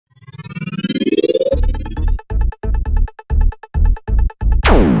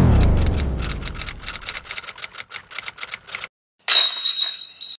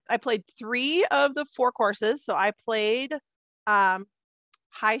I played 3 of the 4 courses. So I played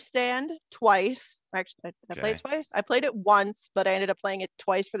high stand twice. Actually, I played it twice. I played it once, but I ended up playing it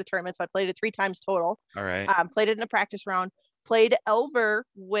twice for the tournament. So I played it 3 times total. All right. Played it in a practice round. Played Elver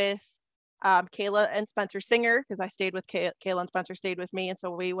with Kayla and Spencer Singer, because I stayed with Kayla and Spencer stayed with me. And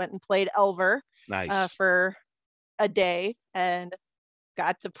so we went and played Elver for a day and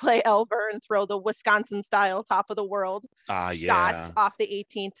got to play Elver and throw the Wisconsin style top of the world shots off the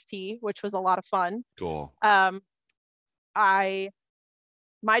 18th tee, which was a lot of fun. Cool.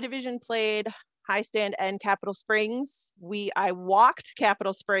 My division played high stand and Capital Springs. I walked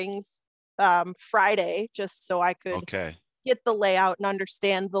Capital Springs Friday just so I could get the layout and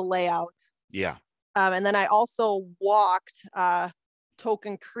understand the layout. Yeah. And then I also walked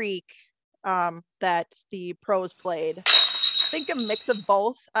Token Creek that the pros played. I think a mix of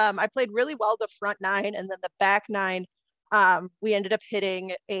both. I played really well the front 9, and then the back 9, we ended up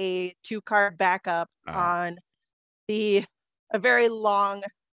hitting a 2-card backup on a very long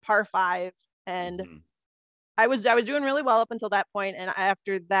par 5, and I was doing really well up until that point, and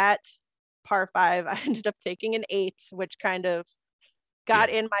after that par 5, I ended up taking an 8, which kind of got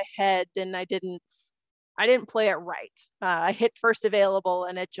in my head, and I didn't play it right. I hit first available,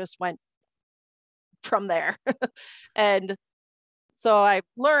 and it just went from there. And so I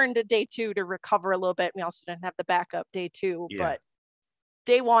learned day 2 to recover a little bit. We also didn't have the backup day 2, but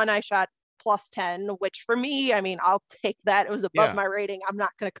day 1 I shot +10, which for me, I mean, I'll take that. It was above my rating. I'm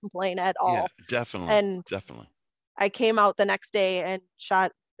not going to complain at all. Yeah, definitely. And I came out the next day and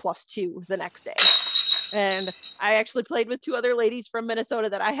shot +2 the next day. And I actually played with 2 other ladies from Minnesota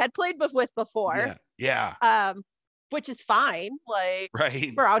that I had played with before. Yeah. Which is fine. Like,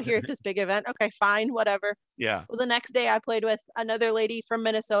 we're out here at this big event. Okay, fine, whatever. Yeah. Well, the next day I played with another lady from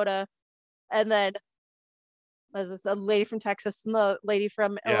Minnesota, and then there's a lady from Texas and the lady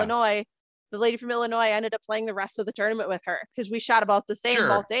from Illinois. The lady from Illinois, I ended up playing the rest of the tournament with her because we shot about the same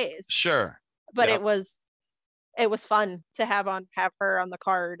both days. Sure. But it was fun to have her on the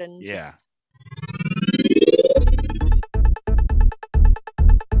card and